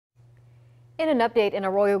In an update in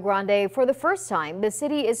Arroyo Grande, for the first time, the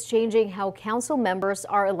city is changing how council members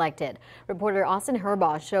are elected. Reporter Austin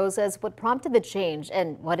Herbaugh shows us what prompted the change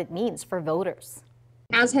and what it means for voters.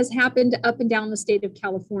 As has happened up and down the state of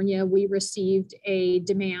California, we received a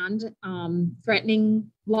demand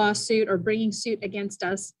threatening lawsuit or bringing suit against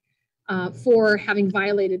us for having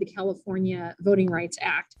violated the California Voting Rights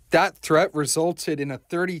Act. That threat resulted in a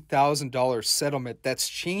 $30,000 settlement that's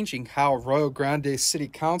changing how Arroyo Grande City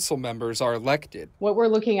Council members are elected. What we're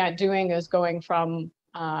looking at doing is going from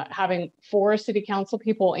having 4 city council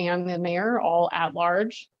people and the mayor all at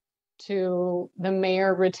large to the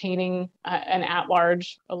mayor retaining an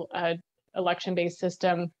at-large election-based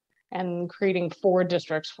system and creating 4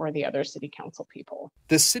 districts for the other city council people.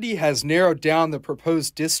 The city has narrowed down the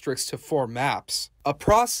proposed districts to 4 maps, a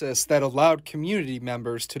process that allowed community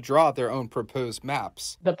members to draw their own proposed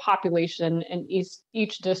maps. The population in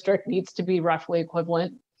each district needs to be roughly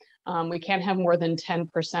equivalent. We can't have more than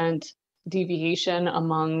 10% deviation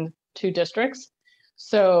among 2 districts.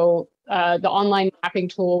 So the online mapping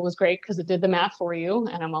tool was great because it did the math for you,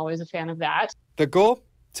 and I'm always a fan of that. The goal?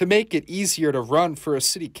 To make it easier to run for a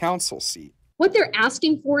city council seat. What they're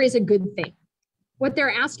asking for is a good thing. What they're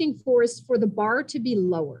asking for is for the bar to be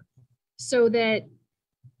lower so that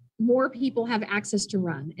more people have access to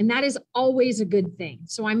run. And that is always a good thing.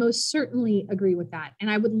 So I most certainly agree with that. And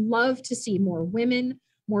I would love to see more women,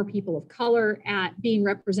 more people of color being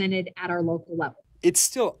represented at our local level. It's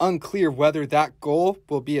still unclear whether that goal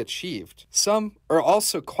will be achieved. Some are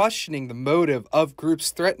also questioning the motive of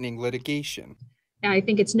groups threatening litigation. I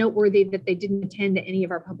think it's noteworthy that they didn't attend any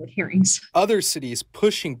of our public hearings. Other cities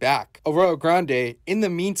pushing back. Arroyo Grande, in the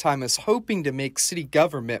meantime, is hoping to make city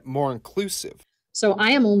government more inclusive. So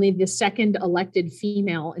I am only the 2nd elected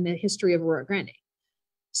female in the history of Arroyo Grande.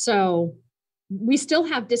 So we still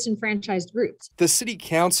have disenfranchised groups. The city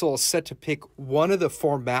council is set to pick one of the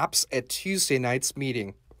 4 maps at Tuesday night's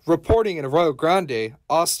meeting. Reporting in Arroyo Grande,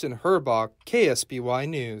 Austin Herbaugh, KSBY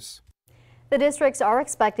News. The districts are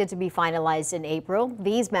expected to be finalized in April.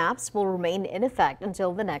 These maps will remain in effect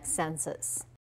until the next census.